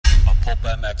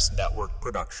Pulp MX Network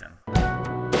production.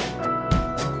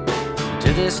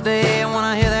 To this day, when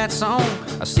I hear that song,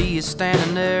 I see you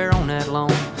standing there on that lawn.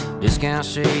 Discount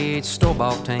shades,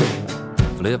 store-bought tan,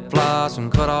 flip-flops and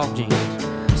cut-off jeans.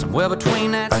 Somewhere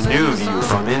between that A new view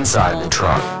from inside the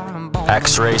truck.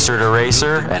 X-racer to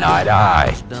racer and eye to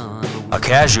eye. A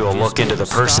casual look into the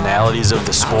personalities of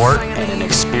the sport and an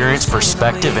experienced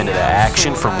perspective into the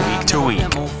action from week to week.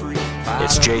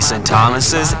 It's Jason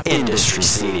Thomas's Industry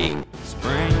Seating.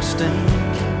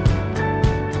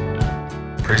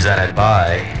 Presented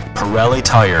by Pirelli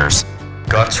Tires,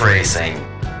 Guts Racing,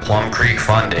 Plum Creek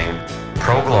Funding,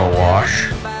 Pro Glow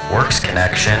Wash, Works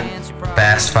Connection,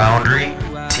 Fast Foundry,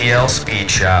 TL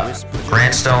Speed Shop,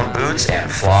 Grantstone Boots,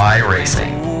 and Fly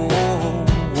Racing.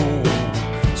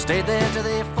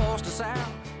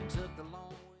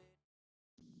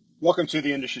 Welcome to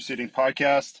the Industry Seating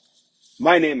Podcast.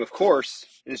 My name, of course,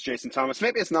 is Jason Thomas.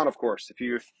 Maybe it's not, of course. If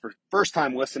you're first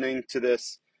time listening to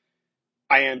this,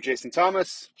 I am Jason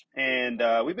Thomas, and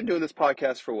we've been doing this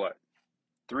podcast for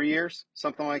 3 years,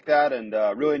 something like that, and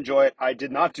really enjoy it. I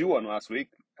did not do one last week,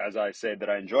 as I say that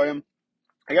I enjoy them.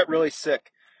 I got really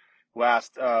sick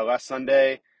last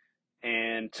Sunday,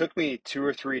 and took me 2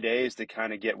 or 3 days to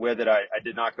kind of get with it. I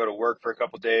did not go to work for a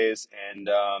couple days, and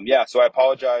so I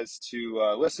apologize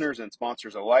to listeners and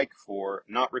sponsors alike for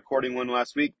not recording one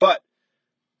last week, but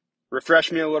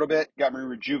refreshed me a little bit, got me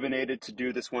rejuvenated to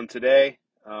do this one today.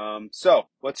 So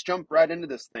let's jump right into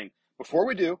this thing. Before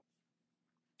we do,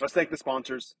 let's thank the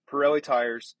sponsors: Pirelli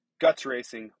Tires, Guts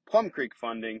Racing, Plum Creek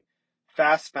Funding,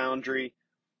 Fast Foundry,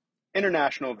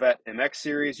 International Vet MX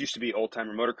Series, used to be Old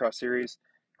Timer Motocross Series,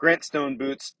 Grantstone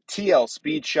Boots, TL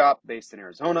Speed Shop based in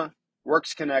Arizona,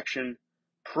 Works Connection,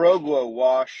 Pro Glow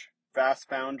Wash, Fast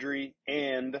Foundry,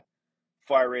 and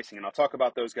Fly Racing. And I'll talk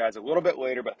about those guys a little bit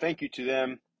later, but thank you to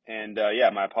them. And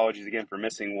my apologies again for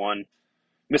missing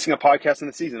a podcast in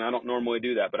the season. I don't normally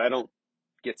do that, but I don't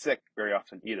get sick very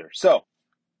often either. So,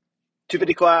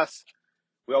 250 class,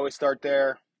 we always start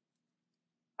there.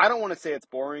 I don't want to say it's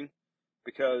boring,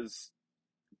 because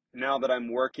now that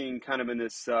I'm working kind of in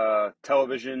this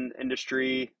television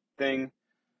industry thing,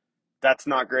 that's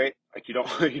not great. Like, you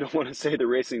don't want to say the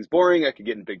racing's boring. I could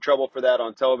get in big trouble for that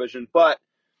on television, but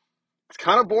it's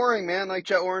kind of boring, man. Like,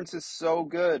 Jett Lawrence is so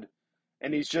good,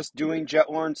 and he's just doing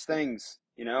Jett Lawrence things,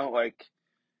 like,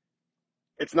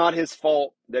 it's not his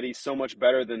fault that he's so much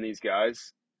better than these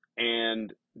guys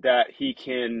and that he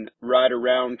can ride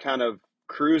around kind of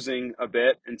cruising a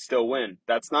bit and still win.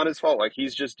 That's not his fault. Like,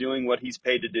 he's just doing what he's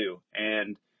paid to do.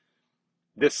 And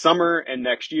this summer and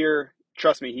next year,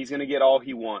 trust me, he's going to get all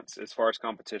he wants as far as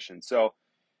competition. So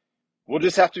we'll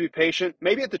just have to be patient.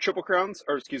 Maybe at the Triple Crowns,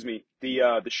 or excuse me,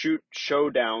 the Shoot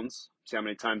Showdowns. See how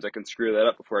many times I can screw that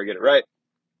up before I get it right.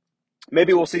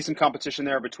 Maybe we'll see some competition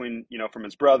there between, from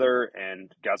his brother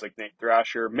and guys like Nate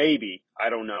Thrasher. Maybe. I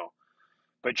don't know.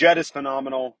 But Jett is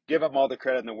phenomenal. Give him all the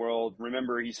credit in the world.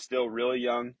 Remember, he's still really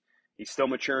young. He's still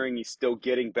maturing. He's still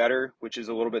getting better, which is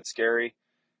a little bit scary.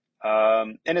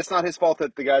 And it's not his fault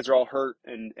that the guys are all hurt.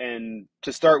 And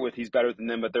to start with, he's better than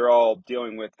them, but they're all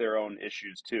dealing with their own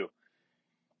issues too.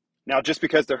 Now, just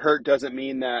because they're hurt doesn't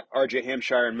mean that RJ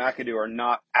Hampshire and McAdoo are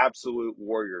not absolute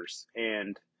warriors.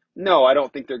 And no, I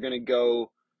don't think they're going to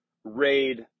go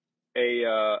raid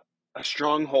a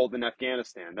stronghold in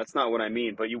Afghanistan. That's not what I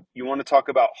mean. But you want to talk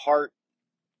about heart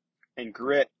and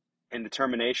grit and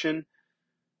determination.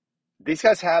 These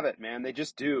guys have it, man. They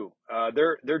just do.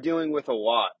 They're dealing with a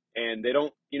lot, and they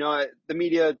don't. The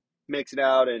media makes it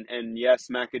out, and yes,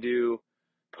 McAdoo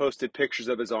posted pictures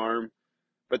of his arm,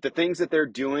 but the things that they're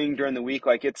doing during the week,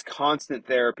 like, it's constant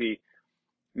therapy.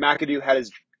 McAdoo had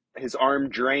his arm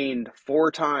drained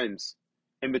 4 times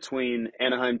in between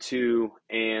Anaheim 2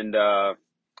 and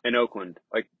Oakland.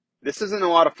 Like, this isn't a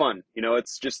lot of fun.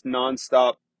 It's just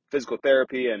nonstop physical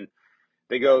therapy, and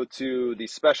they go to the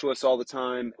specialists all the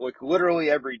time, like literally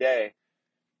every day.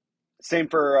 Same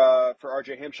for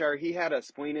RJ Hampshire. He had a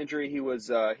spleen injury. He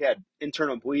had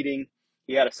internal bleeding.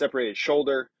 He had a separated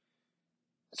shoulder.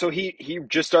 So he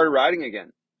just started riding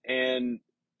again. And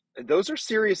those are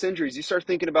serious injuries. You start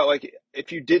thinking about, like,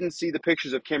 if you didn't see the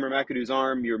pictures of Cameron McAdoo's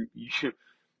arm,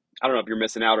 I don't know if you're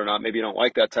missing out or not. Maybe you don't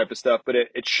like that type of stuff, but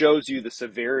it shows you the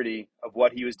severity of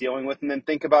what he was dealing with. And then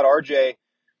think about RJ.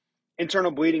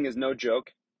 Internal bleeding is no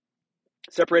joke.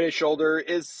 Separated shoulder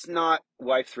is not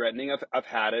life-threatening. I've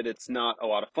had it. It's not a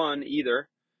lot of fun either.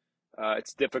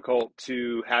 It's difficult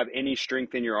to have any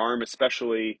strength in your arm,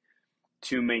 especially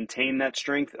to maintain that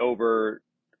strength over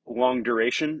long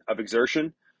duration of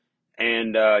exertion.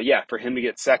 And for him to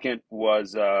get second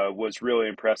was really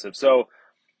impressive. So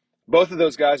both of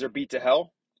those guys are beat to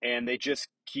hell. and they just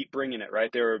keep bringing it,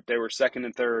 right? They were second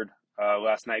and third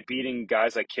last night, beating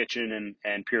guys like Kitchen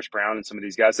and Pierce Brown and some of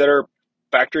these guys that are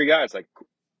factory guys, like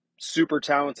super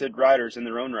talented riders in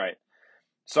their own right.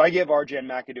 So I give Arjan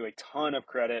McAdoo a ton of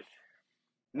credit,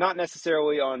 not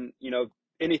necessarily on,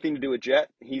 anything to do with Jet.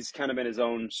 He's kind of in his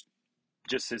own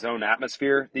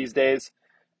atmosphere these days.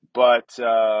 But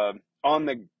on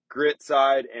the grit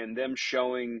side and them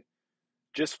showing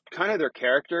just kind of their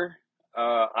character,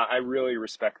 I really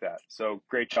respect that. So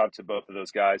great job to both of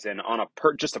those guys. And on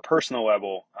just a personal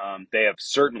level, they have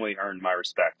certainly earned my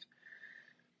respect.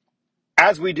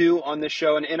 As we do on this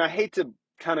show, and I hate to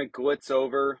kind of glitz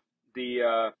over the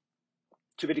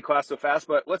 250 class so fast,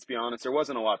 but let's be honest, there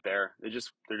wasn't a lot there. There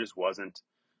just wasn't.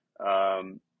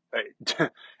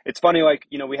 It's funny, like,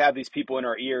 we have these people in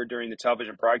our ear during the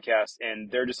television broadcast,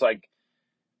 and they're just like,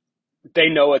 they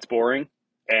know it's boring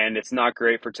and it's not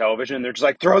great for television. They're just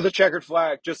like, throw the checkered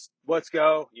flag, just let's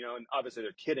go, and obviously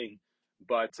they're kidding,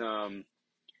 but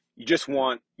you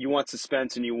want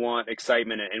suspense and you want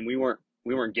excitement, and we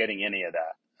weren't getting any of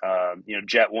that.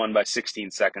 Jet won by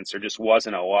 16 seconds. There just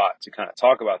wasn't a lot to kind of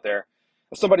talk about there.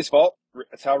 It's somebody's fault.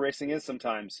 That's how racing is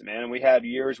sometimes, man. We had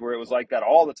years where it was like that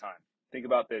all the time. Think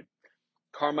about the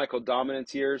Carmichael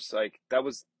dominance years. Like, that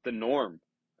was the norm.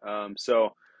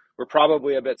 So we're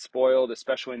probably a bit spoiled,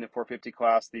 especially in the 450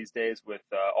 class these days with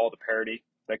all the parity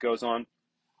that goes on.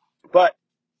 But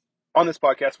on this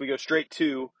podcast, we go straight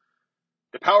to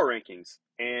the power rankings.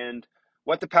 And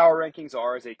what the power rankings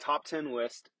are is a top 10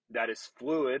 list that is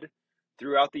fluid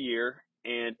throughout the year,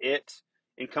 and it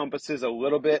encompasses a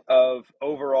little bit of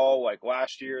overall, like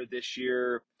last year, this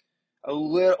year, a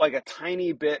little, like a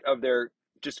tiny bit of their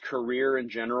just career in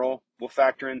general will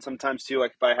factor in sometimes too.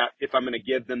 Like if I'm going to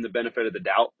give them the benefit of the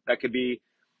doubt, that could be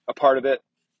a part of it.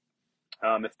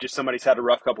 If just somebody's had a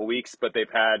rough couple weeks, but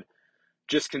they've had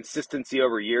just consistency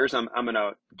over years, I'm going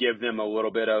to give them a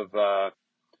little bit of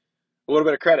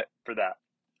credit for that.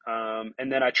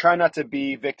 And then I try not to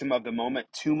be victim of the moment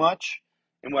too much.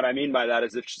 And what I mean by that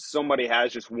is if somebody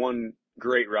has just one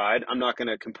great ride, I'm not going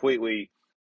to completely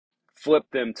flip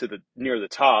them to near the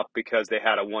top because they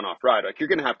had a one-off ride. Like, you're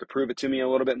going to have to prove it to me a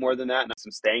little bit more than that and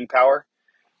some staying power.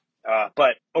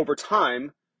 But over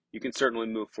time, you can certainly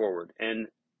move forward. And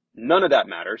none of that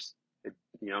matters.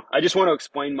 I just want to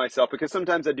explain myself because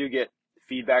sometimes I do get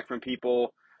feedback from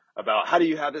people about how do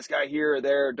you have this guy here or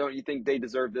there? Don't you think they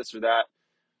deserve this or that?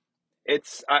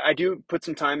 I do put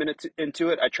some time into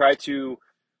it. I try to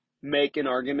make an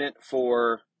argument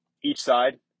for each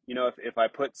side. If I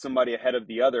put somebody ahead of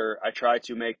the other, I try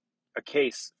to make a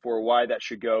case for why that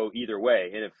should go either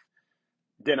way. And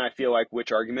then I feel like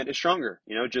which argument is stronger,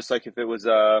 just like if it was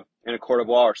in a court of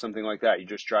law or something like that, you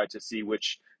just try to see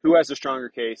who has the stronger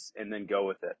case and then go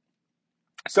with it.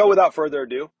 So without further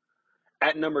ado,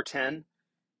 at number 10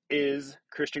 is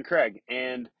Christian Craig,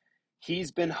 and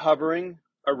he's been hovering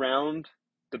around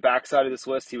the backside of this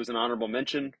list. He was an honorable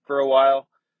mention for a while,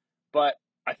 but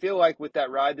I feel like with that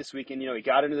ride this weekend, he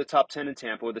got into the top 10 in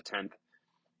Tampa with a 10th.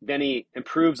 Then he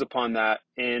improves upon that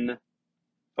in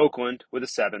Oakland with a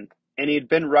 7th. And he'd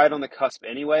been right on the cusp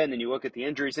anyway. And then you look at the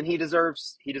injuries, and he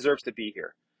deserves to be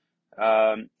here.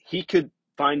 He could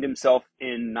find himself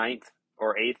in 9th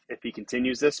or 8th if he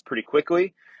continues this pretty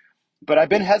quickly. But I've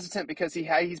been hesitant because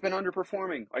he's been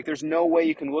underperforming. Like, there's no way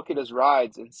you can look at his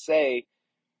rides and say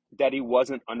that he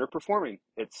wasn't underperforming.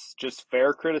 It's just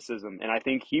fair criticism, and I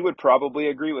think he would probably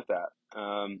agree with that.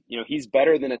 He's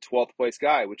better than a 12th place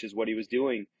guy, which is what he was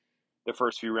doing the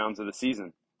first few rounds of the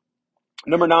season.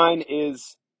 Number 9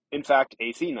 is, in fact,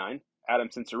 AC9, Adam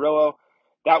Cincerillo.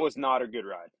 That was not a good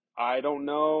ride. I don't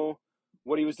know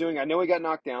what he was doing. I know he got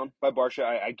knocked down by Barcia.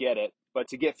 I get it. But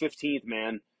to get 15th,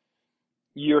 man,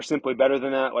 you're simply better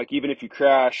than that. Like, even if you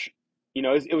crash,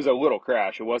 it was a little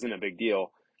crash. It wasn't a big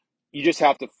deal. You just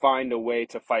have to find a way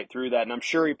to fight through that. And I'm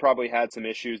sure he probably had some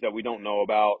issues that we don't know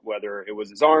about, whether it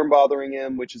was his arm bothering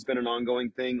him, which has been an ongoing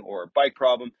thing, or a bike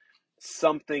problem.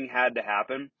 Something had to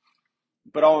happen.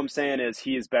 But all I'm saying is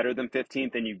he is better than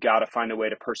 15th, and you've got to find a way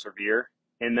to persevere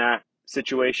in that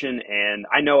situation. And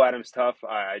I know Adam's tough.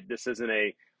 This isn't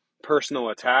a personal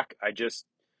attack. I just,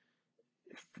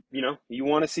 you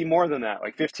want to see more than that.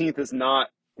 Like, 15th is not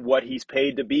what he's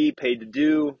paid to be, paid to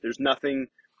do. There's nothing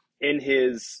in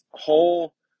his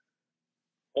whole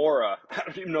aura. I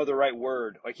don't even know the right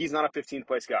word. Like, he's not a 15th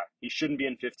place guy. He shouldn't be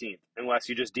in 15th unless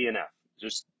you just DNF.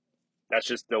 That's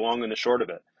just the long and the short of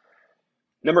it.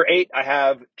 Number 8, I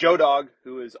have Joe Dog,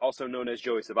 who is also known as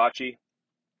Joey Savacci.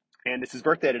 And it's his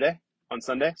birthday today on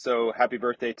Sunday. So happy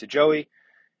birthday to Joey.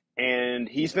 And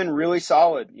he's been really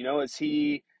solid. Is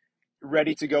he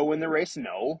ready to go win the race?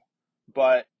 No.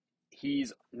 But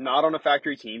He's not on a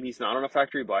factory team. He's not on a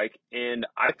factory bike. And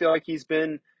I feel like he's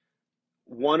been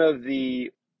one of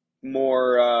the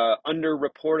more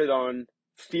underreported on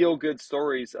feel-good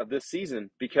stories of this season,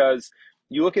 because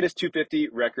you look at his 250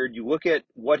 record, you look at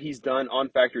what he's done on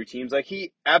factory teams, like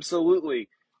he absolutely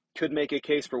could make a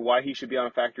case for why he should be on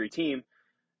a factory team,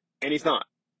 and he's not.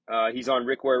 He's on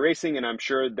Rick Ware Racing, and I'm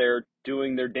sure they're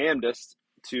doing their damnedest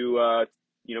to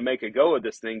make a go of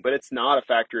this thing, but it's not a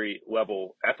factory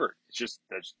level effort. It's just,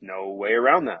 there's no way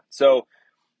around that. So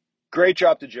great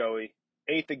job to Joey,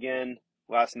 8th again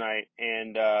last night,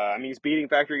 and he's beating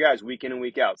factory guys week in and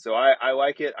week out. So I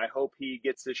like it. I hope he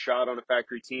gets his shot on a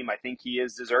factory team. I think he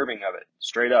is deserving of it,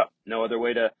 straight up. No other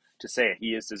way to say it. He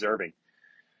is deserving.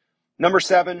 Number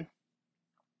 7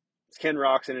 is Ken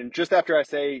Roczen, and just after I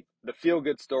say the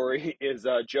feel-good story is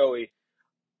Joey,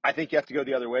 I think you have to go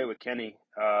the other way with Kenny.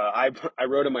 I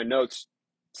wrote in my notes,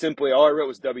 simply all I wrote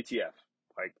was WTF.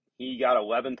 Like, he got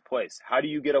 11th place. How do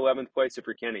you get 11th place if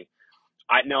you're Kenny?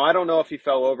 I don't know if he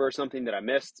fell over or something that I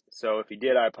missed, so if he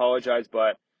did, I apologize,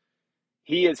 but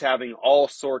he is having all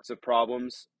sorts of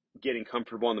problems getting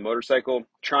comfortable on the motorcycle,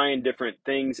 trying different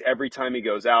things every time he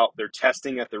goes out. They're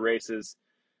testing at the races,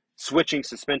 switching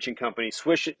suspension companies,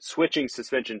 switching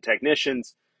suspension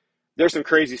technicians. There's some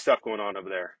crazy stuff going on over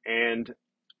there, and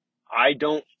I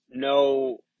don't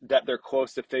know that they're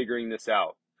close to figuring this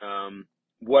out.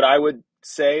 What I would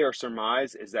say or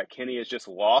surmise is that Kenny is just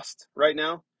lost right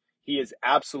now. He is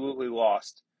absolutely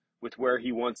lost with where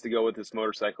he wants to go with this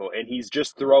motorcycle, and he's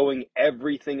just throwing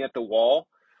everything at the wall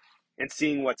and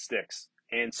seeing what sticks.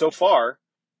 And so far,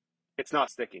 it's not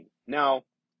sticking. Now,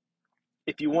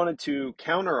 if you wanted to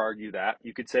counter argue that,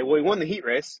 you could say, well, he won the heat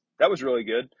race. That was really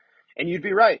good. And you'd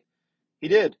be right. He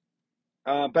did.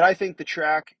 But I think the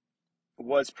track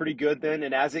was pretty good then,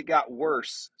 and as it got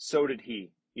worse, so did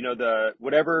he. The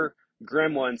whatever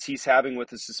gremlins he's having with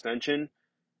the suspension,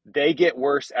 they get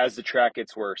worse as the track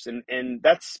gets worse, and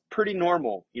that's pretty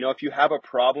normal. If you have a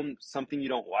problem, something you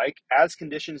don't like, as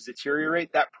conditions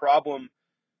deteriorate, that problem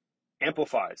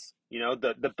amplifies.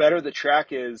 The better the track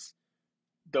is,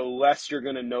 the less you're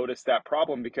going to notice that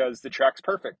problem, because the track's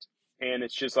perfect, and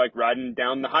it's just like riding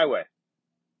down the highway.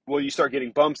 Well, you start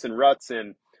getting bumps and ruts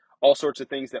and all sorts of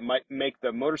things that might make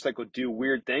the motorcycle do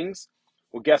weird things.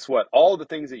 Well, guess what? All the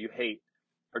things that you hate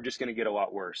are just going to get a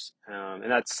lot worse.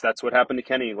 And that's what happened to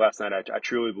Kenny last night. I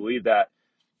truly believe that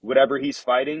whatever he's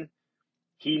fighting,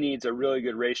 he needs a really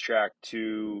good racetrack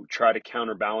to try to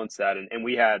counterbalance that. And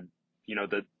we had,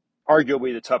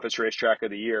 arguably the toughest racetrack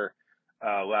of the year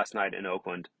last night in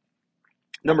Oakland.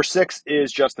 Number 6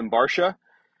 is Justin Barcia.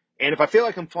 And if I feel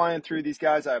like I'm flying through these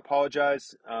guys, I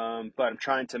apologize, but I'm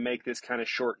trying to make this kind of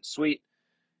short and sweet,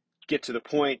 get to the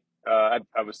point. I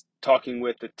was talking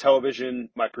with the television,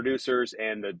 my producers,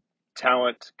 and the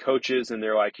talent coaches, and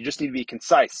they're like, you just need to be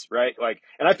concise, right?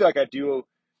 And I feel like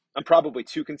I'm probably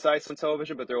too concise on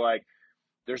television, but they're like,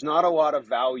 there's not a lot of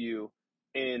value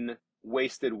in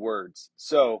wasted words.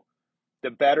 So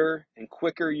the better and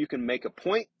quicker you can make a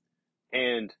point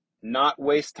and not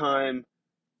waste time,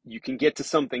 you can get to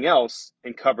something else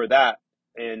and cover that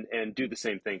and do the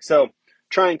same thing. So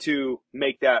trying to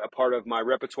make that a part of my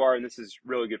repertoire, and this is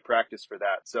really good practice for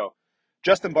that. So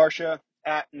Justin Barcia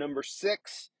at number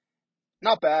 6,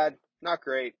 not bad, not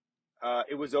great.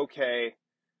 It was okay.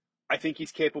 I think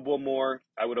he's capable more.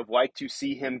 I would have liked to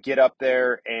see him get up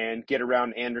there and get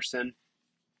around Anderson,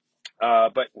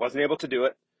 but wasn't able to do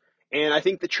it. And I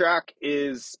think the track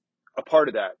is a part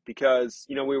of that, because,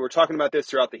 we were talking about this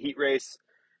throughout the heat race,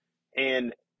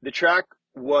 and the track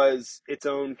was its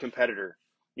own competitor.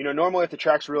 Normally if the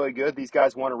track's really good, these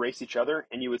guys want to race each other,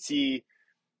 and you would see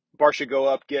Barcia go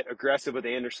up, get aggressive with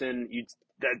Anderson.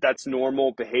 That's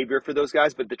normal behavior for those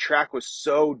guys, but the track was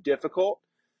so difficult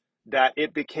that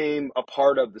it became a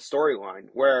part of the storyline,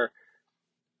 where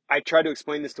I tried to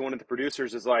explain this to one of the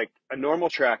producers, is like a normal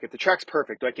track, if the track's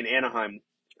perfect, like in Anaheim,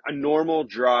 a normal,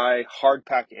 dry,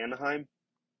 hard-packed Anaheim,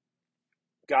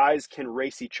 guys can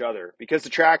race each other because the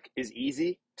track is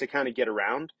easy to kind of get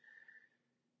around,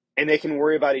 and they can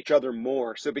worry about each other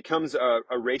more. So it becomes a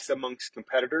race amongst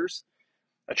competitors.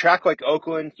 A track like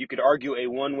Oakland, you could argue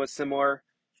A1 was similar.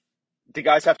 The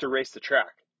guys have to race the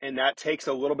track, and that takes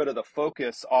a little bit of the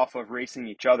focus off of racing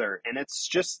each other. And it's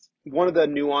just one of the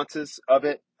nuances of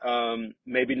it.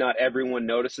 Maybe not everyone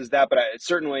notices that, but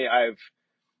certainly I've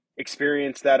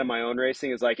experienced that in my own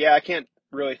racing. Is like, yeah, I can't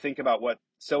really think about what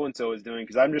so-and-so is doing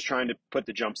because I'm just trying to put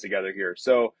the jumps together here.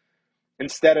 So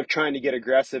instead of trying to get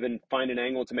aggressive and find an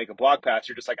angle to make a block pass,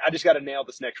 you're just like, I just got to nail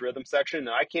this next rhythm section. And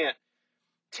I can't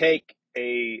take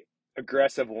a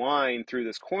aggressive line through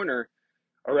this corner.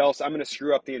 or else I'm going to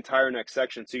screw up the entire next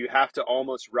section. So you have to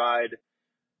almost ride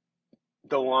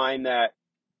the line that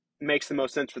makes the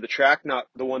most sense for the track, not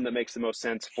the one that makes the most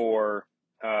sense for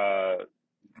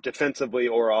defensively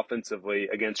or offensively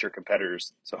against your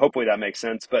competitors. So hopefully that makes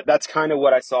sense. But that's kind of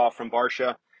what I saw from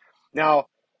Barcia. Now,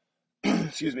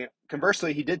 excuse me.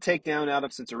 Conversely, he did take down Adam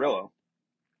Cincerillo,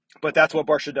 but that's what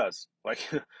Barcia does. Like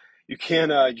you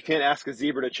can't ask a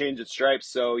zebra to change its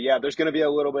stripes. So yeah, there's going to be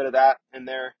a little bit of that in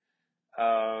there.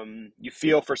 You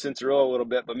feel for Cincerillo a little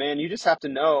bit, but man, you just have to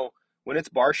know when it's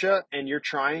Barcia and you're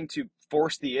trying to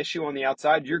force the issue on the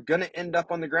outside, you're going to end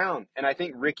up on the ground. And I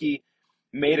think Ricky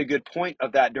made a good point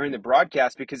of that during the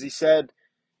broadcast because he said,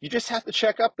 you just have to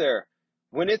check up there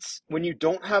when you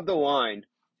don't have the line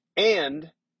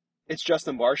and it's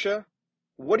Justin Barcia.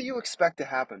 What do you expect to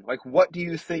happen? Like, what do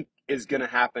you think is going to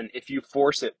happen if you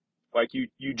force it? Like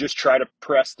you just try to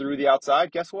press through the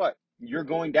outside. Guess what? You're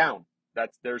going down.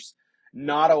 There's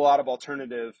not a lot of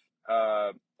alternative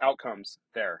outcomes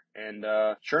there. And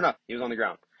sure enough, he was on the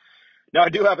ground. Now, I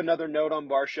do have another note on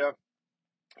Barcia.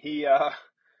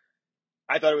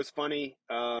 I thought it was funny,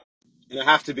 and I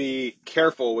have to be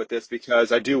careful with this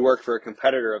because I do work for a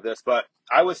competitor of this, but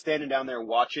I was standing down there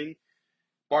watching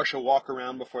Barcia walk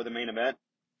around before the main event.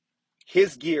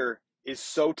 His gear is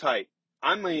so tight.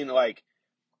 I mean, like,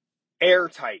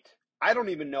 airtight. I don't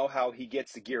even know how he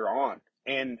gets the gear on.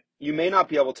 And you may not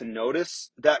be able to notice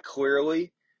that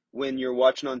clearly when you're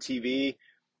watching on TV,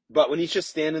 but when he's just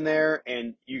standing there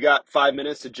and you got 5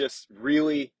 minutes to just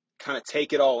really kind of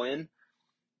take it all in,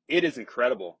 it is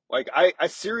incredible. Like, I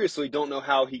seriously don't know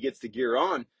how he gets the gear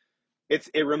on.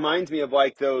 It reminds me of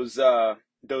like those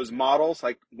models,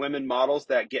 like women models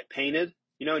that get painted,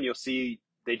 and you'll see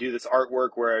they do this artwork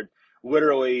where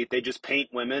literally they just paint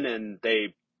women and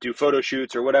they do photo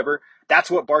shoots or whatever. That's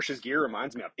what Barcia's gear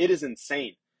reminds me of. It is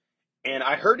insane. And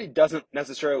I heard he doesn't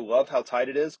necessarily love how tight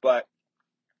it is, but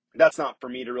that's not for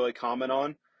me to really comment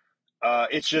on.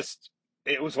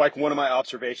 It was like one of my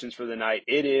observations for the night.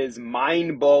 It is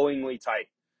mind-blowingly tight.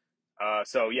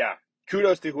 So yeah,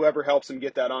 kudos to whoever helps him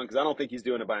get that on because I don't think he's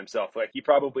doing it by himself. Like he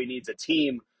probably needs a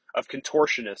team of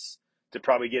contortionists to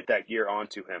probably get that gear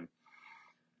onto him.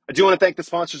 I do want to thank the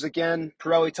sponsors again,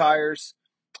 Pirelli Tires.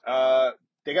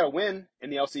 They got a win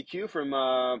in the LCQ from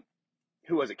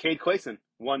who was it? Cade Clayson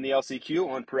won the LCQ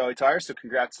on Pirelli Tires, so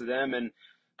congrats to them. And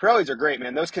Pirellis are great,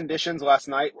 man. Those conditions last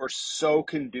night were so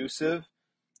conducive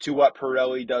to what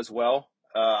Pirelli does well.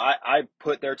 I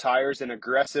put their tires in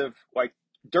aggressive, like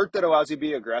dirt that allows you to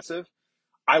be aggressive.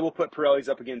 I will put Pirellis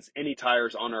up against any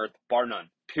tires on earth, bar none,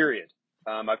 period.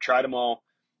 I've tried them all,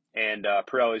 and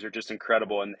Pirellis are just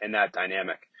incredible in that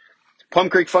dynamic. Plum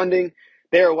Creek Funding,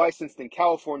 they are licensed in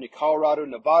California, Colorado,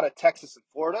 Nevada, Texas, and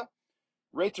Florida.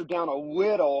 Rates are down a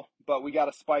little, but we got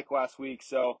a spike last week,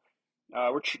 so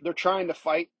they're trying to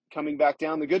fight coming back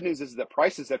down. The good news is that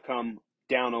prices have come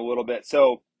down a little bit,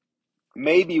 so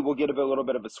maybe we'll get a little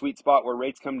bit of a sweet spot where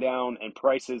rates come down and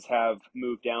prices have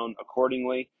moved down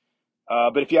accordingly.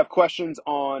 But if you have questions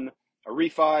on a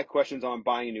refi, questions on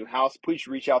buying a new house, please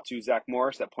reach out to Zach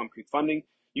Morris at Plum Creek Funding.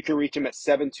 You can reach him at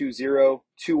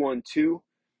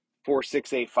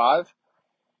 720-212-4685.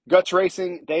 Guts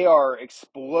Racing, they are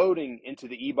exploding into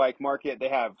the e-bike market. They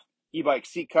have e-bike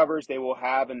seat covers they will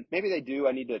have, and maybe they do,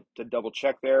 I need to double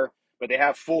check there, but they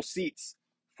have full seats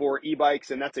for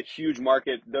e-bikes, and that's a huge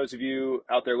market. Those of you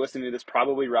out there listening to this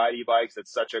probably ride e-bikes.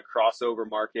 It's such a crossover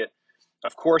market.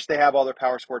 Of course, they have all their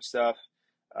power sports stuff.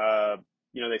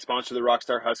 They sponsor the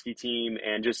Rockstar Husky team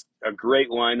and just a great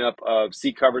lineup of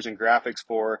seat covers and graphics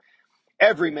for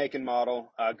every make and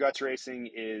model. Guts Racing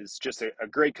is just a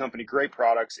great company, great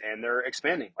products, and they're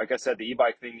expanding. Like I said, the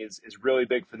e-bike thing is really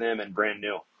big for them and brand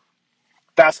new.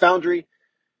 Fast Foundry,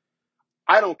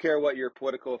 I don't care what your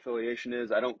political affiliation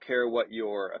is. I don't care what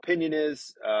your opinion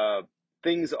is.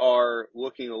 Things are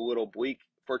looking a little bleak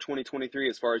for 2023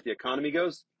 as far as the economy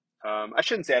goes. I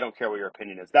shouldn't say I don't care what your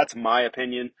opinion is. That's my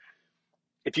opinion.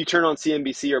 If you turn on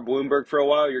CNBC or Bloomberg for a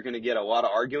while, you're going to get a lot of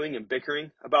arguing and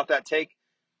bickering about that take.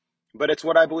 But it's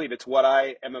what I believe. It's what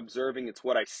I am observing. It's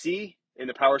what I see in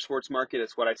the power sports market.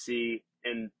 It's what I see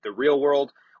in the real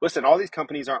world. Listen, all these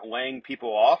companies aren't laying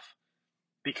people off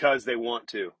because they want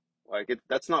to.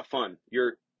 That's not fun.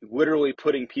 You're literally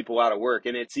putting people out of work.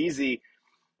 And it's easy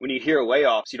when you hear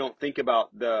layoffs, you don't think about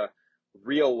the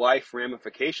real life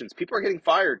ramifications. People are getting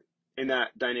fired in that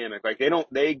dynamic. Like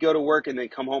they go to work and they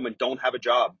come home and don't have a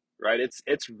job, right?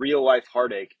 It's real life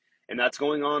heartache. And that's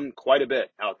going on quite a bit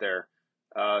out there.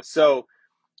 So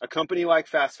a company like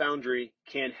Fast Foundry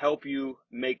can help you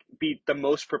be the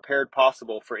most prepared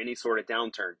possible for any sort of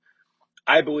downturn.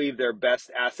 I believe their best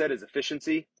asset is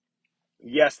efficiency.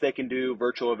 Yes, they can do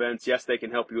virtual events. Yes, they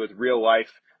can help you with real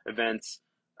life events.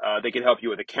 They can help you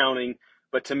with accounting.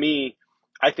 But to me,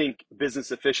 I think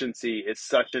business efficiency is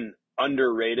such an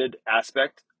underrated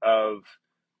aspect of,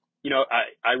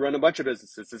 I run a bunch of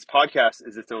businesses. This podcast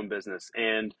is its own business.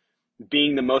 And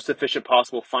being the most efficient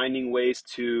possible, finding ways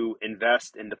to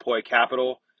invest and deploy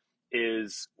capital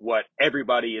is what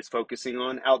everybody is focusing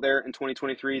on out there in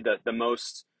 2023.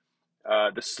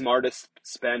 The smartest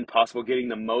spend possible, getting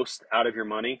the most out of your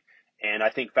money. And I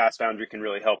think Fast Foundry can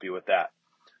really help you with that.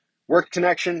 Work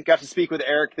Connection, got to speak with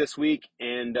Eric this week,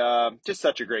 and just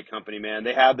such a great company, man.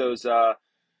 They have those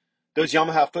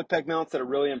Yamaha foot peg mounts that have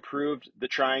really improved the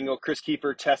triangle. Chris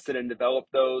Kiefer tested and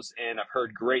developed those, and I've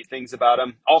heard great things about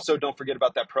them. Also, don't forget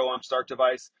about that ProArm start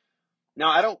device. Now,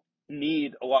 I don't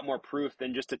need a lot more proof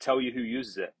than just to tell you who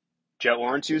uses it. Jet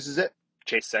Lawrence uses it.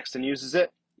 Chase Sexton uses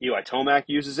it. Eli Tomac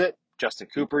uses it. Justin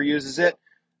Cooper uses it.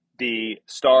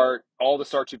 All the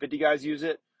Star 250 guys use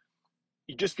it.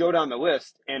 You just go down the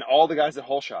list, and all the guys at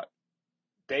Holeshot,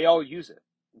 they all use it.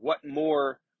 What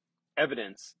more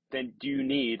evidence than do you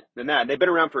need than that? They've been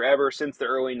around forever, since the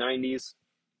early 90s.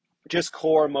 Just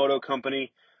core moto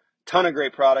company. Ton of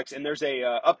great products, and there's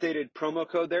a updated promo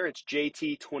code there. It's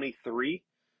JT23.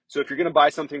 So if you're going to buy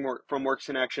something from Works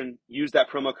Connection, use that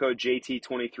promo code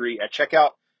JT23 at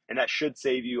checkout, and that should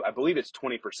save you, I believe it's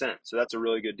 20%. So that's a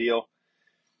really good deal.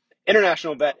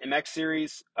 International Vet MX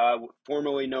Series,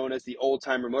 formerly known as the Old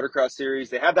Timer Motocross Series.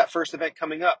 They have that first event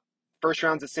coming up. First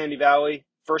rounds at Sandy Valley,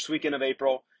 first weekend of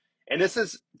April. And this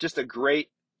is just a great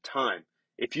time.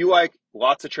 If you like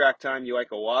lots of track time, you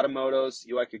like a lot of motos,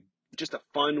 you like just a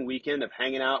fun weekend of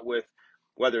hanging out with,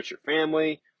 whether it's your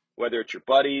family, whether it's your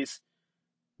buddies,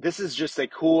 this is just a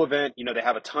cool event. They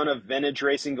have a ton of vintage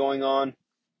racing going on.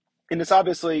 And it's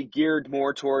obviously geared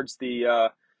more towards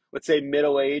the, let's say,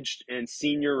 middle-aged and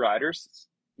senior riders.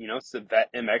 It's the Vet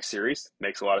MX Series.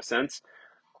 Makes a lot of sense.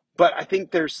 But I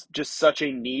think there's just such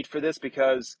a need for this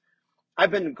because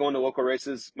I've been going to local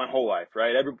races my whole life,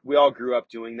 right? We all grew up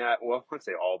doing that. Well, let's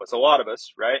say all of us, a lot of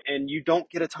us, right? And you don't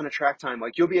get a ton of track time.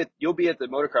 Like you'll be at the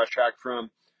motocross track from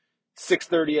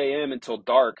 6:30 a.m. until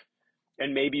dark,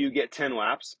 and maybe you get 10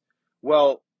 laps.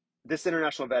 Well, this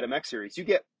International Vet MX Series, you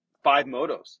get 5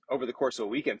 motos over the course of a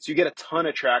weekend. So you get a ton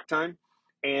of track time,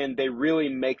 and they really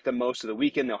make the most of the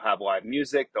weekend. They'll have live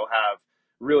music. They'll have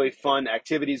really fun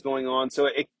activities going on. So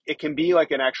it can be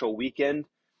like an actual weekend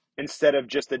instead of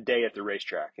just a day at the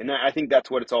racetrack. And I think that's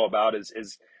what it's all about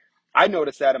is I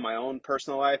noticed that in my own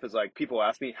personal life is like people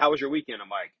ask me, how was your weekend? I'm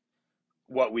like,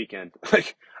 what weekend?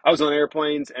 Like I was on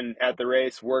airplanes and at the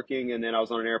race working, and then I was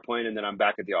on an airplane and then I'm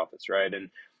back at the office, right? And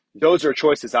those are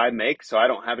choices I make, so I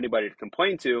don't have anybody to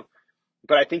complain to.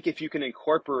 But I think if you can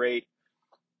incorporate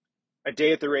a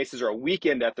day at the races or a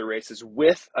weekend at the races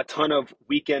with a ton of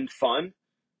weekend fun,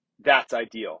 that's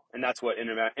ideal. And that's what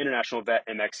International Vet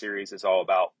MX Series is all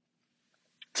about.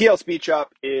 TL Speed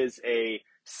Shop is a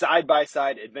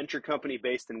side-by-side adventure company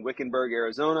based in Wickenburg,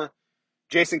 Arizona.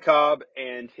 Jason Cobb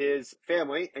and his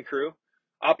family and crew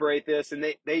operate this, and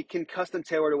they can custom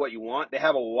tailor to what you want. They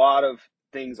have a lot of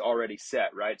things already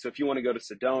set, right? So if you want to go to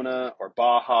Sedona or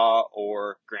Baja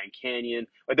or Grand Canyon,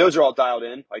 like those are all dialed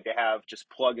in, like they have just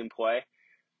plug and play.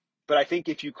 But I think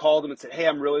if you call them and said, hey,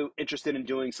 I'm really interested in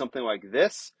doing something like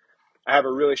this, I have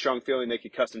a really strong feeling they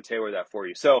could custom tailor that for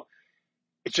you. So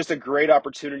it's just a great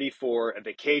opportunity for a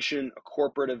vacation, a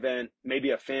corporate event,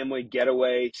 maybe a family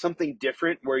getaway, something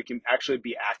different where you can actually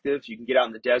be active. You can get out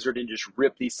in the desert and just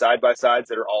rip these side-by-sides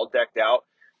that are all decked out.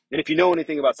 And if you know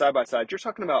anything about side-by-sides, you're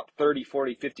talking about 30,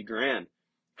 40, 50 grand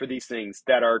for these things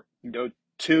that are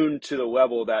tuned to the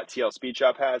level that TL Speed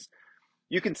Shop has.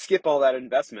 You can skip all that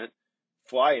investment,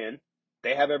 fly in,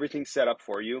 they have everything set up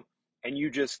for you, and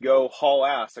you just go haul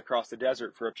ass across the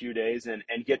desert for a few days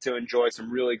and get to enjoy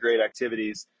some really great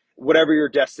activities, whatever your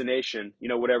destination,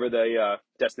 whatever the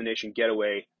destination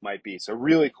getaway might be. So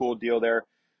really cool deal there.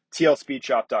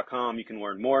 TLSpeedShop.com. You can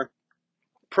learn more.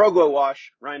 ProGlow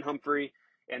Wash, Ryan Humphrey,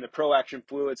 and the Pro Action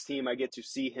Fluids team. I get to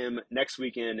see him next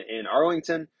weekend in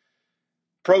Arlington.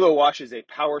 ProGlow Wash is a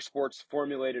power sports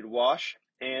formulated wash.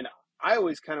 And I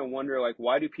always kind of wonder, like,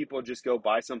 why do people just go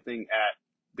buy something at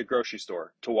the grocery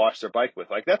store to wash their bike with?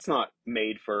 Like, that's not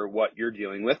made for what you're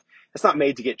dealing with. It's not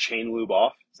made to get chain lube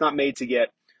off. It's not made to get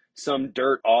some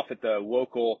dirt off at the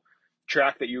local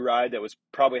track that you ride that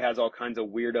probably has all kinds of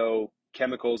weirdo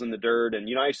chemicals in the dirt. And,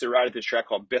 I used to ride at this track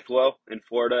called Bithlo in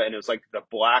Florida, and it was like the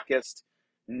blackest,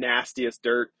 nastiest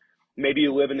dirt. Maybe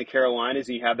you live in the Carolinas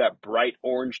and you have that bright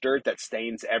orange dirt that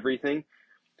stains everything.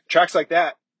 Tracks like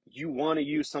that, you want to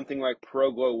use something like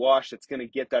ProGlow Wash that's going to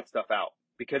get that stuff out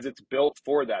because it's built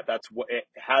for that. That's what it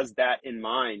has that in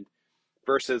mind.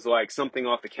 versus like something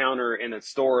off the counter in a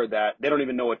store that they don't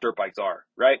even know what dirt bikes are,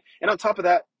 right? And on top of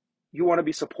that, you want to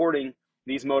be supporting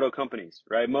these moto companies,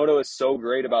 right? Moto is so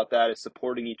great about that, is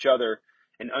supporting each other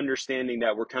and understanding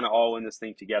that we're kind of all in this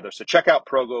thing together. So check out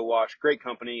ProGlow Wash, great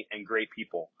company and great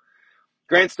people.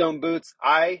 Grandstone Boots,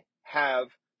 I have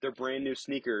their brand new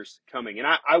sneakers coming. And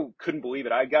I couldn't believe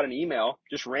it. I got an email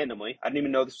just randomly. I didn't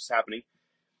even know this was happening.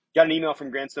 Got an email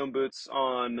from Grandstone Boots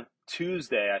on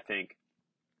Tuesday, I think,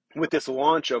 with this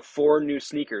launch of 4 new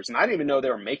sneakers. And I didn't even know they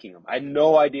were making them. I had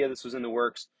no idea this was in the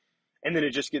works. And then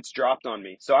it just gets dropped on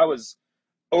me. So I was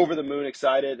over the moon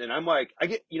excited. And I'm like,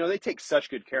 they take such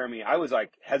good care of me. I was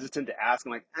like hesitant to ask.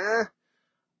 I'm like,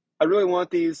 I really want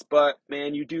these, but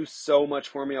man, you do so much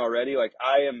for me already. Like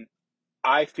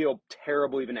I feel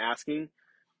terrible even asking.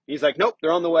 He's like, nope,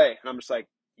 they're on the way. And I'm just like,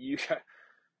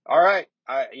 all right.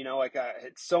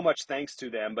 It's so much thanks to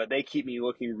them, but they keep me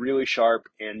looking really sharp.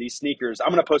 And these sneakers,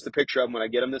 I'm going to post a picture of them when I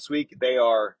get them this week. They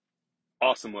are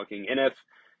awesome looking. And if,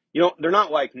 they're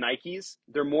not like Nikes,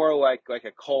 they're more like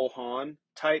a Cole Haan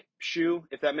type shoe,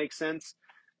 if that makes sense.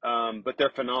 But they're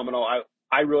phenomenal.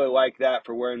 I really like that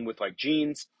for wearing with like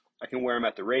jeans. I can wear them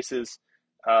at the races.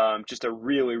 Just a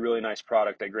really, really nice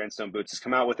product that Grandstone Boots has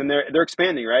come out with. And they're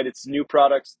expanding, right? It's new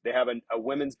products. They have a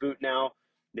women's boot now.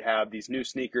 They have these new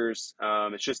sneakers.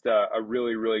 It's just a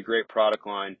really, really great product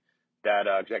line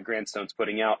that Grandstone's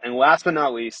putting out. And last but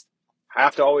not least, I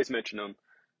have to always mention them.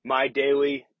 My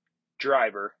daily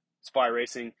driver, Spy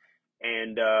Racing.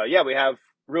 And we have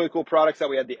really cool products that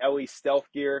we had the LE Stealth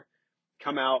gear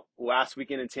come out last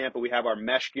weekend in Tampa. We have our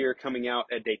mesh gear coming out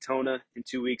at Daytona in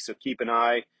 2 weeks. So keep an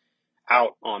eye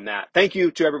out on that. Thank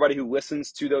you to everybody who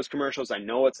listens to those commercials. I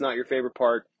know it's not your favorite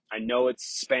part. I know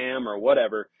it's spam or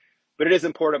whatever, but it is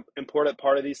important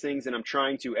part of these things. And I'm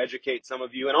trying to educate some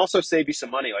of you and also save you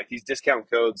some money. Like these discount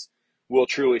codes will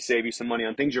truly save you some money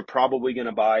on things you're probably going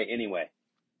to buy anyway.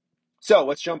 So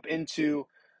let's jump into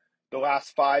the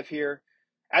last 5 here.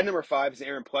 At number 5 is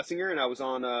Aaron Plessinger, and I was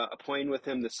on a plane with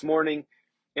him this morning,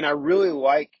 and I really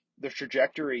like the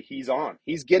trajectory he's on.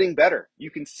 He's getting better. You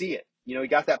can see it. He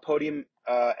got that podium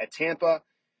at Tampa.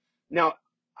 Now,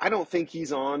 I don't think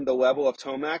he's on the level of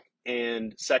Tomac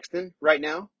and Sexton right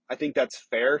now. I think that's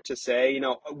fair to say.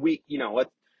 I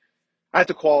have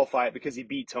to qualify it because he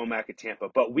beat Tomac at Tampa,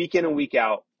 but week in and week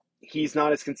out, he's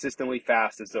not as consistently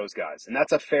fast as those guys, and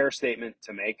that's a fair statement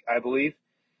to make, I believe.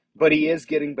 But he is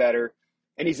getting better,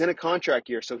 and he's in a contract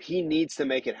year, so he needs to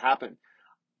make it happen.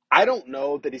 I don't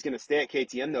know that he's going to stay at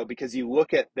KTM, though, because you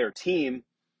look at their team,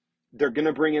 they're going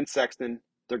to bring in Sexton.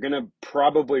 They're going to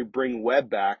probably bring Webb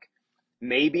back.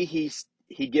 Maybe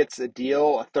he gets a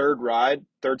deal, a third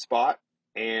spot,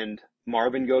 and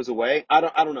Marvin goes away. I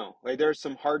don't know. Like, there's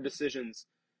some hard decisions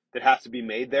that have to be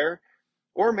made there.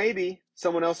 Or maybe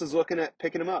someone else is looking at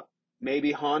picking him up.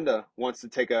 Maybe Honda wants to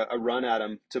take a run at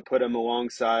him to put him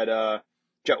alongside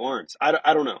Jet Lawrence. I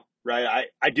don't know, right?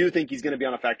 I do think he's going to be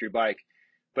on a factory bike,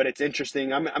 but it's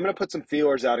interesting. I'm going to put some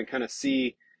feelers out and kind of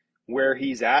see where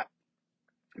he's at,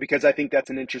 because I think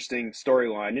that's an interesting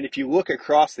storyline. And if you look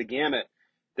across the gamut,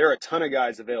 there are a ton of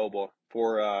guys available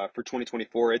for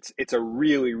 2024. It's a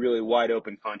really, really wide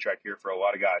open contract here for a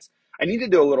lot of guys. I need to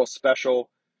do a little special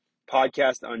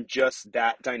podcast on just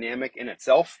that dynamic in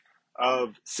itself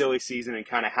of silly season and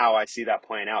kind of how I see that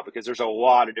playing out, because there's a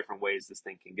lot of different ways this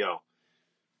thing can go.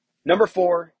 Number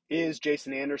 4 is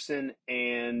Jason Anderson,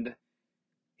 and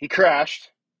he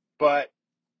crashed, but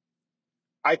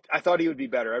I thought he would be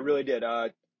better. I really did.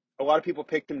 A lot of people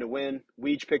picked him to win.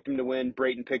 Weege picked him to win.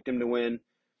 Brayton picked him to win.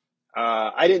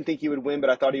 I didn't think he would win, but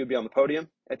I thought he would be on the podium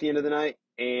at the end of the night,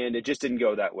 and it just didn't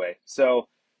go that way. So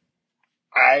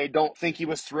I don't think he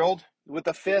was thrilled with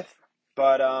the 5th,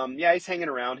 but he's hanging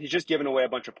around. He's just giving away a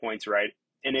bunch of points, right?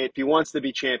 And if he wants to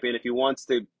be champion, if he wants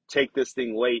to take this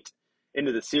thing late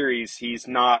into the series, he's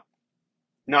not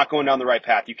going down the right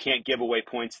path. You can't give away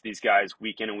points to these guys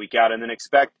week in and week out and then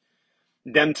expect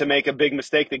them to make a big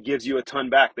mistake that gives you a ton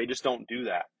back. They just don't do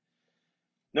that.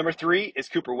 Number 3 is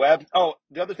Cooper Webb. Oh,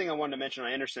 the other thing I wanted to mention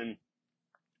on Anderson,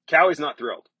 Cowie's not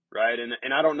thrilled, right?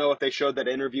 And I don't know if they showed that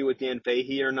interview with Dan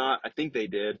Fahey or not. I think they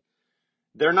did.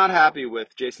 They're not happy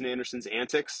with Jason Anderson's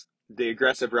antics, the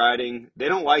aggressive riding. They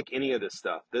don't like any of this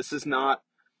stuff. This is not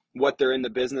what they're in the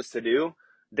business to do.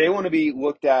 They want to be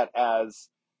looked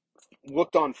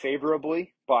on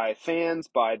favorably by fans,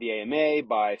 by the AMA,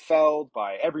 by Feld,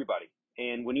 by everybody.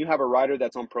 And when you have a rider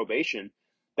that's on probation,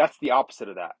 that's the opposite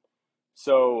of that.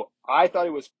 So I thought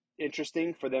it was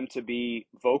interesting for them to be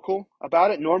vocal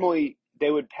about it. Normally,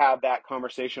 they would have that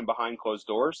conversation behind closed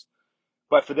doors.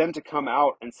 But for them to come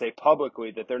out and say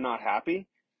publicly that they're not happy,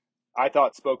 I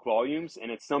thought spoke volumes,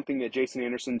 and it's something that Jason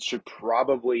Anderson should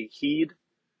probably heed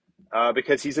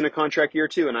because he's in a contract year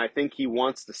too, and I think he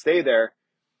wants to stay there.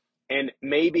 And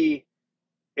maybe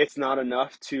it's not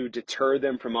enough to deter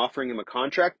them from offering him a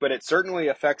contract, but it certainly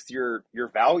affects your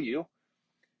value.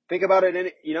 Think about it,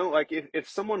 and like if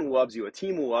someone loves you, a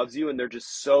team loves you, and they're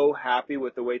just so happy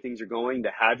with the way things are going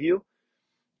to have you,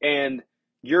 and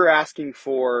you're asking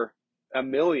for $1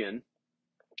 million,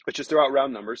 which is throw out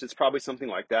round numbers, it's probably something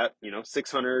like that,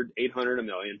 600, 800, $1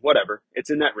 million, whatever. It's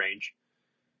in that range.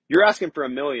 You're asking for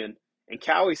 $1 million, and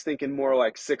Cowie's thinking more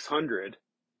like 600,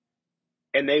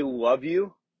 and they love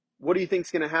you. What do you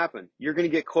think's going to happen? You're going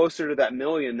to get closer to that $1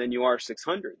 million than you are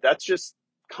 600. That's just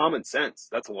common sense.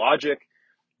 That's logic.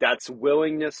 That's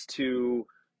willingness to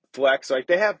flex. Like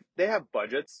they have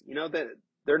budgets, that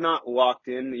they're not locked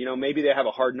in. Maybe they have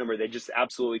a hard number they just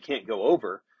absolutely can't go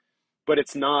over, but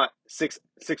it's not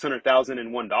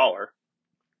 $600,001,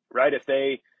 right? If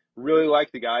they really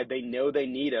like the guy, they know they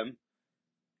need him,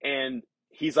 and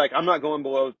he's like, I'm not going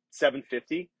below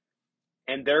 750,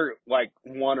 and they're like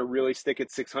want to really stick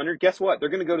at 600. Guess what? They're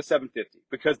going to go to 750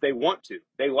 because they want to.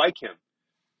 They like him.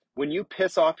 When you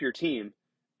piss off your team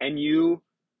and you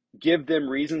give them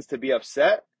reasons to be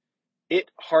upset, it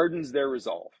hardens their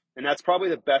resolve. And that's probably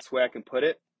the best way I can put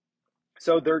it.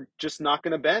 So they're just not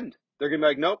going to bend. They're going to be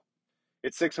like, nope,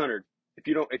 it's 600. If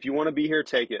you want to be here,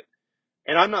 take it.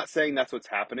 And I'm not saying that's what's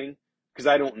happening because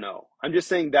I don't know. I'm just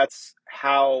saying that's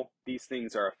how these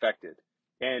things are affected.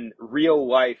 And real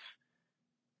life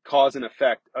cause and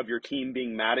effect of your team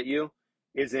being mad at you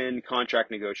is in contract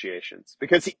negotiations.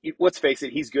 Because let's face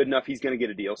it, he's good enough. He's going to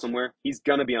get a deal somewhere. He's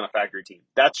going to be on a factory team.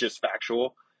 That's just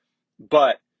factual.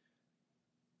 But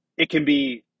it can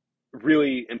be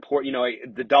really important.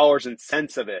 The dollars and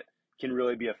cents of it can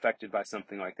really be affected by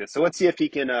something like this. So let's see if he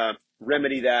can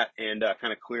remedy that and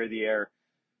kind of clear the air.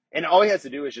 And all he has to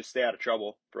do is just stay out of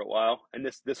trouble for a while, and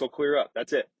this will clear up.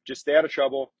 That's it. Just stay out of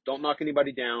trouble. Don't knock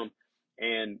anybody down,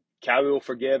 and Cowie will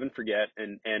forgive and forget,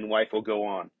 and life will go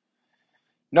on.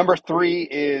 Number 3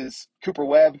 is Cooper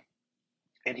Webb,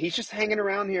 and he's just hanging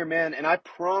around here, man. And I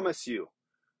promise you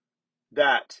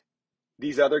that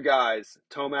these other guys,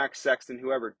 Tomac, Sexton,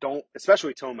 whoever,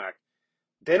 especially Tomac,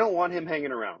 they don't want him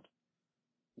hanging around.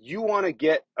 You want to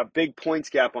get a big points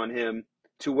gap on him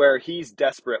to where he's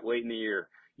desperate late in the year.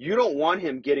 You don't want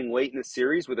him getting late in the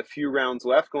series with a few rounds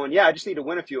left going, yeah, I just need to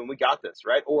win a few and we got this,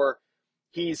 right? Or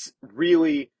he's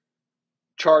really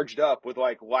charged up with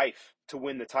like life to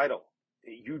win the title.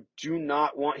 You do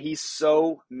not want, he's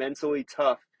so mentally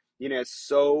tough. He has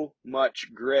so much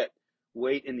grit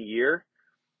late in the year.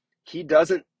 He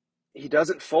doesn't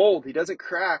fold. He doesn't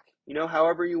crack,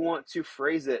 however you want to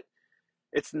phrase it.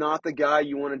 It's not the guy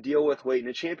you want to deal with late in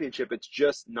a championship. It's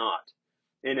just not.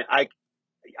 And I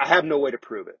have no way to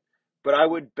prove it, but I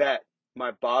would bet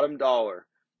my bottom dollar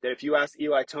that if you ask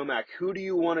Eli Tomac, who do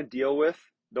you want to deal with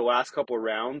the last couple of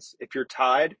rounds? If you're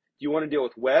tied, do you want to deal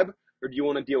with Webb or do you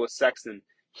want to deal with Sexton?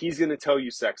 He's going to tell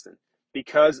you Sexton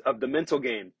because of the mental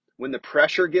game. When the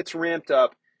pressure gets ramped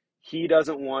up, he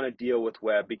doesn't want to deal with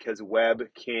Webb because Webb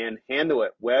can handle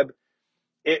it. Webb,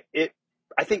 it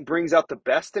I think brings out the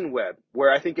best in Webb,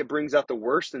 where I think it brings out the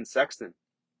worst in Sexton.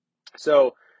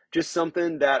 So just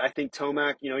something that I think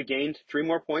Tomac, he gained 3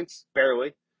 more points,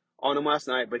 barely, on him last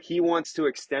night, but he wants to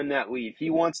extend that lead. He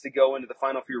wants to go into the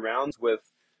final few rounds with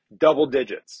double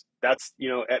digits. That's,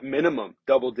 at minimum,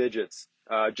 double digits,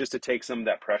 just to take some of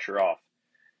that pressure off.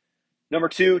 Number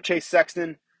 2, Chase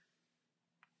Sexton.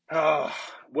 Oh,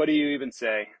 what do you even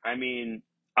say? I mean,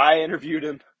 I interviewed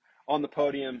him on the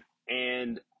podium,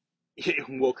 and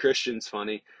Will Christian's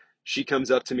funny. She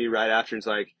comes up to me right after and is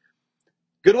like,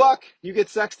 good luck. You get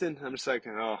Sexton. I'm just like,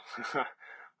 oh,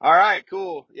 all right,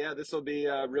 cool. Yeah, this will be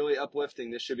really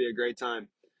uplifting. This should be a great time.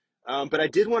 But I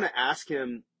did want to ask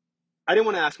him. I didn't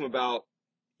want to ask him about,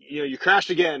 you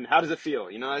crashed again. How does it feel?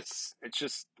 It's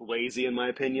just lazy in my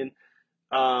opinion.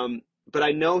 But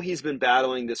I know he's been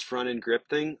battling this front end grip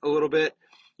thing a little bit.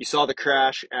 You saw the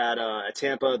crash at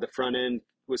Tampa. The front end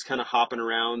was kind of hopping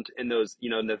around in those,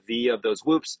 in the V of those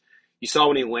whoops. You saw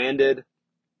when he landed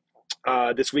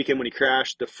this weekend when he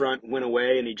crashed, the front went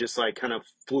away and he just like kind of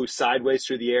flew sideways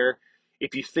through the air.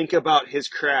 If you think about his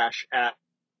crash at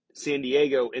San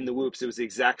Diego in the whoops, it was the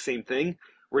exact same thing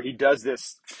where he does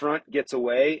this front gets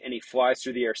away and he flies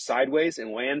through the air sideways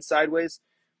and lands sideways.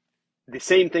 The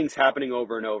same thing's happening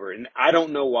over and over. And I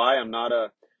don't know why. I'm not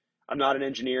an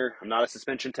engineer. I'm not a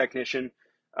suspension technician,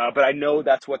 but I know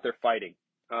that's what they're fighting.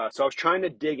 So I was trying to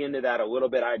dig into that a little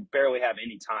bit. I barely have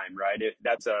any time, right?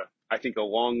 That's I think a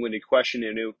long-winded question,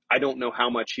 and I don't know how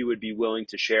much he would be willing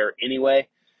to share anyway.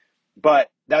 But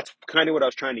that's kind of what I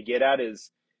was trying to get at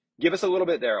is give us a little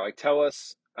bit there. Like tell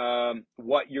us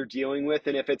what you're dealing with.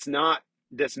 And if it's not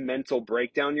this mental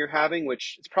breakdown you're having,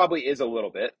 which it probably is a little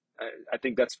bit, I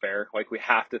think that's fair. Like we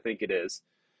have to think it is.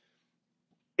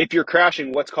 If you're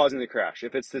crashing, what's causing the crash?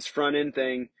 If it's this front end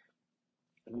thing,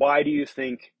 why do you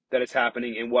think that it's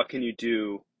happening and what can you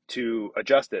do to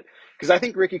adjust it? Because I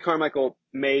think Ricky Carmichael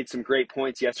made some great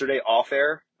points yesterday off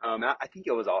air. I think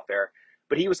it was off air,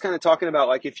 but he was kind of talking about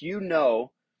like if you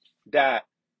know that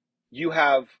you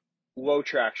have low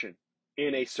traction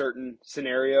in a certain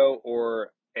scenario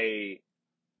or the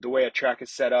way a track is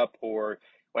set up, or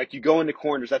like you go into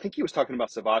corners. I think he was talking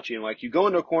about Savachi, and like you go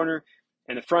into a corner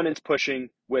and the front end's pushing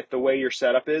with the way your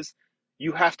setup is.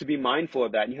 You have to be mindful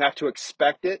of that, and you have to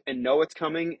expect it and know it's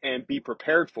coming and be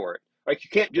prepared for it. Like you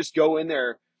can't just go in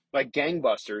there like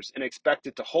gangbusters and expect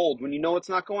it to hold when you know it's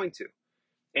not going to.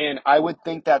 And I would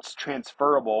think that's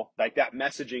transferable, like that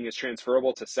messaging is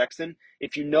transferable to Sexton.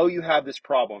 If you know you have this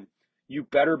problem, you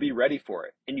better be ready for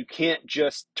it. And you can't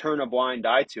just turn a blind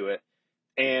eye to it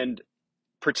and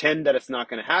pretend that it's not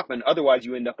going to happen. Otherwise,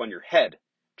 you end up on your head,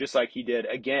 just like he did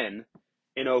again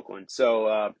in Oakland.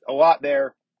 So a lot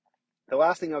there. The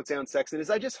last thing I would say on Sexton is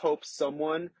I just hope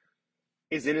someone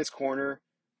is in his corner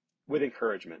with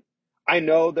encouragement. I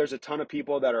know there's a ton of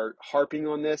people that are harping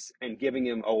on this and giving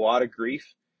him a lot of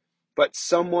grief. But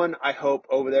someone I hope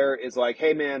over there is like,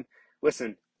 hey man,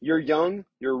 listen, you're young,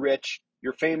 you're rich,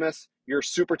 you're famous, you're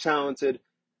super talented,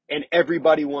 and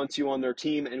everybody wants you on their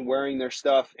team and wearing their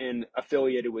stuff and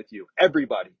affiliated with you.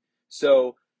 Everybody.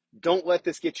 So don't let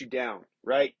this get you down,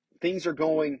 right? Things are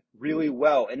going really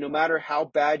well. And no matter how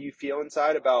bad you feel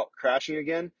inside about crashing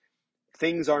again,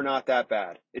 things are not that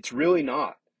bad. It's really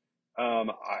not.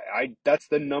 That's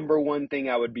the number one thing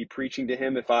I would be preaching to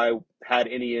him if I had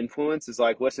any influence is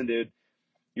like, listen, dude,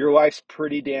 your life's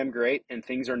pretty damn great and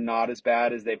things are not as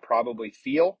bad as they probably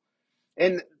feel.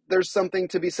 And there's something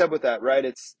to be said with that, right?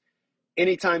 It's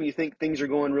anytime you think things are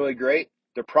going really great,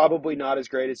 they're probably not as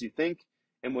great as you think.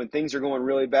 And when things are going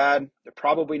really bad, they're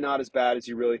probably not as bad as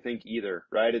you really think either,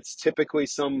 right? It's typically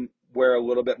somewhere a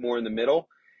little bit more in the middle.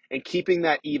 And keeping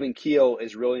that even keel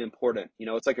is really important. You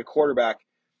know, it's like a quarterback,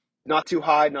 not too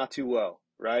high, not too low,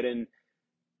 right? And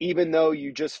even though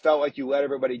you just felt like you let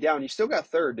everybody down, you still got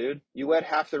third, dude. You led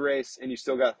half the race and you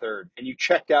still got third. And you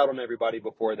checked out on everybody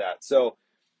before that. So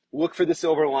look for the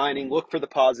silver lining. Look for the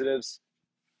positives.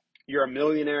 You're a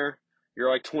millionaire.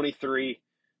 You're like 23.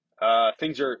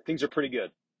 Things are pretty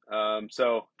good.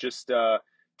 So just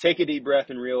take a deep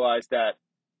breath and realize that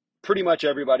pretty much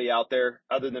everybody out there,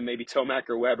 other than maybe Tomac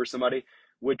or Webb or somebody,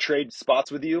 would trade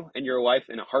spots with you in your life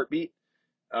in a heartbeat.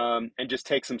 And just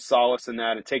take some solace in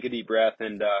that and take a deep breath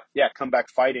and, come back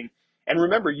fighting. And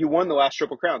remember, you won the last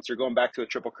Triple Crown, so you're going back to a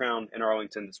Triple Crown in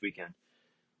Arlington this weekend.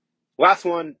 Last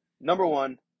one, number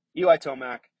one, Eli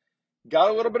Tomac.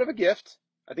 Got a little bit of a gift.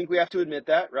 I think we have to admit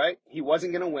that, right? He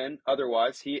wasn't going to win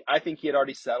otherwise. I think he had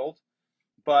already settled,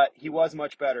 but he was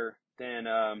much better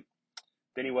than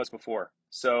he was before.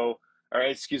 So,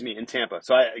 in Tampa.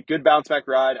 So good bounce back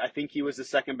ride. I think he was the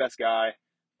second best guy.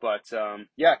 But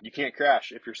you can't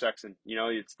crash if you're Sexton. You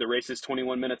know, the race is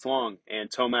 21 minutes long, and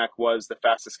Tomac was the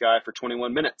fastest guy for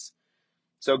 21 minutes.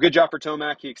 So good job for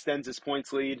Tomac. He extends his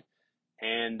points lead,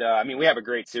 and we have a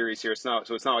great series here. It's not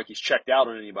like he's checked out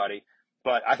on anybody.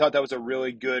 But I thought that was a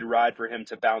really good ride for him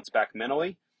to bounce back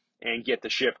mentally and get the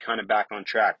ship kind of back on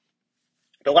track.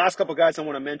 The last couple guys I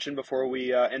want to mention before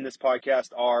we end this podcast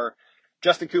are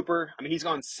Justin Cooper. He's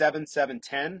gone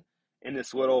 7-7-10 in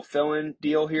this little fill-in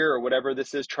deal here or whatever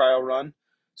this is, trial run.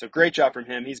 So great job from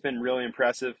him. He's been really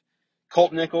impressive.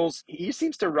 Colt Nichols, he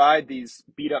seems to ride these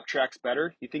beat-up tracks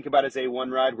better. You think about his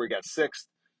A1 ride where he got 6th.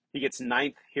 He gets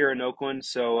 9th here in Oakland.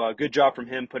 So good job from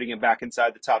him putting him back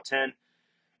inside the top 10.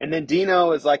 And then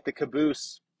Dino is like the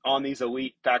caboose on these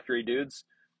elite factory dudes.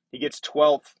 He gets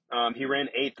 12th. He ran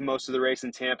 8th most of the race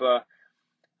in Tampa.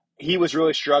 He was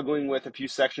really struggling with a few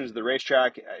sections of the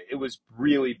racetrack. It was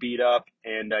really beat up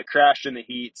and crashed in the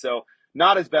heat. So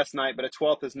not his best night, but a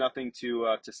 12th is nothing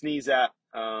to sneeze at.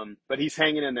 But he's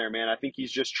hanging in there, man. I think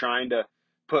he's just trying to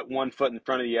put one foot in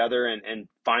front of the other and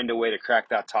find a way to crack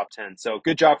that top 10. So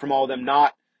good job from all of them.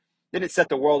 Didn't set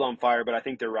the world on fire, but I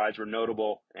think their rides were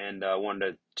notable and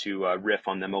wanted to riff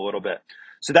on them a little bit.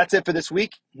 So that's it for this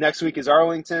week. Next week is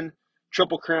Arlington,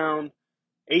 Triple Crown,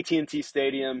 AT&T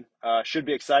Stadium. Should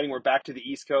be exciting. We're back to the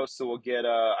East Coast, so we'll get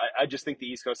I just think the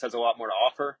East Coast has a lot more to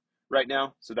offer right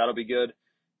now, so that'll be good.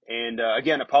 And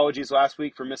again, apologies last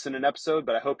week for missing an episode,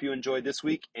 but I hope you enjoyed this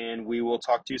week, and we will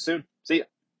talk to you soon. See ya.